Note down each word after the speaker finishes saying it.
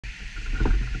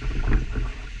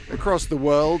Across the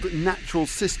world, natural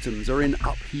systems are in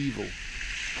upheaval.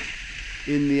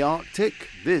 In the Arctic,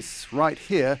 this right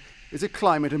here is a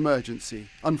climate emergency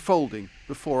unfolding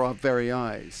before our very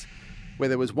eyes. Where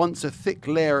there was once a thick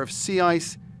layer of sea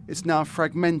ice, it's now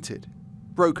fragmented,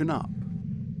 broken up.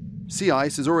 Sea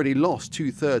ice has already lost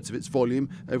 2/3 of its volume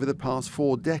over the past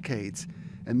 4 decades,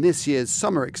 and this year's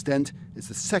summer extent is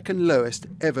the second lowest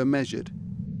ever measured.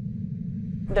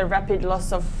 The rapid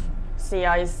loss of sea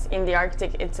ice in the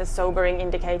Arctic, it's a sobering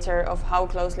indicator of how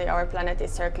closely our planet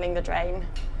is circling the drain.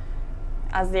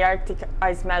 As the Arctic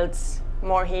ice melts,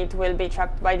 more heat will be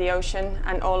trapped by the ocean,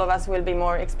 and all of us will be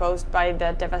more exposed by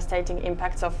the devastating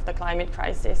impacts of the climate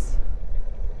crisis.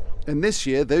 And this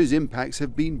year, those impacts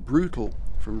have been brutal,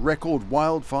 from record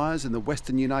wildfires in the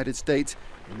western United States,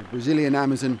 in the Brazilian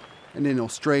Amazon, and in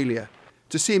Australia,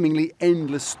 to seemingly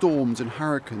endless storms and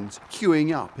hurricanes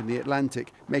queuing up in the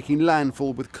Atlantic, making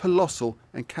landfall with colossal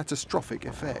and catastrophic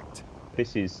effect.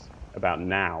 This is about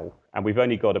now, and we've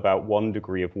only got about 1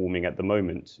 degree of warming at the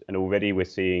moment, and already we're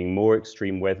seeing more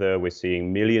extreme weather, we're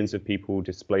seeing millions of people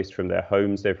displaced from their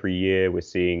homes every year, we're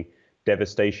seeing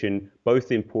devastation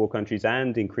both in poor countries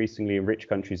and increasingly in rich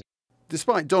countries.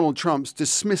 Despite Donald Trump's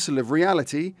dismissal of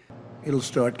reality, it'll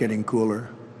start getting cooler.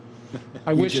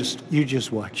 You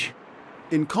just watch.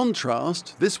 In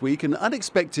contrast, this week an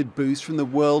unexpected boost from the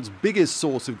world's biggest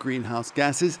source of greenhouse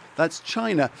gases, that's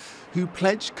China, who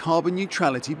pledged carbon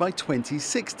neutrality by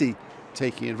 2060,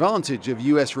 taking advantage of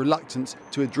US reluctance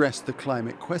to address the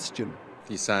climate question.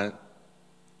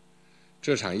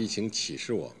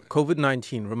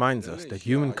 COVID-19 reminds us that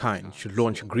humankind should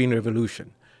launch a green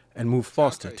revolution and move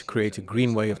faster to create a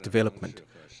green way of development,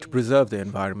 to preserve the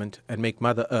environment and make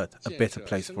Mother Earth a better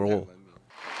place for all.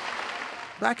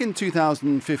 Back in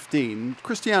 2015,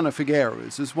 Christiana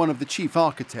Figueres was one of the chief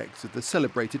architects of the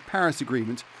celebrated Paris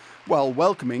Agreement. While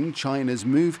welcoming China's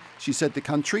move, she said the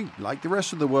country, like the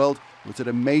rest of the world, was at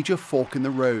a major fork in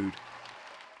the road.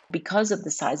 Because of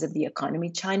the size of the economy,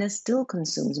 China still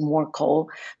consumes more coal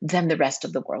than the rest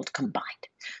of the world combined.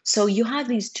 So you have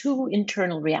these two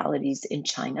internal realities in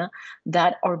China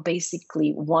that are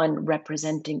basically one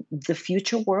representing the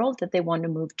future world that they want to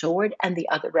move toward, and the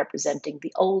other representing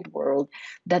the old world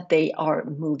that they are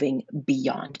moving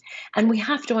beyond. And we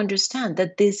have to understand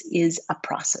that this is a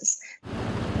process.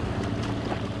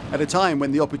 At a time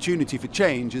when the opportunity for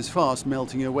change is fast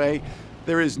melting away,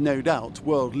 there is no doubt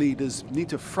world leaders need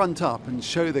to front up and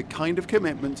show the kind of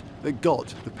commitment that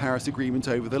got the Paris Agreement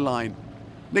over the line.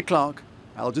 Nick Clark,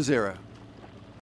 Al Jazeera.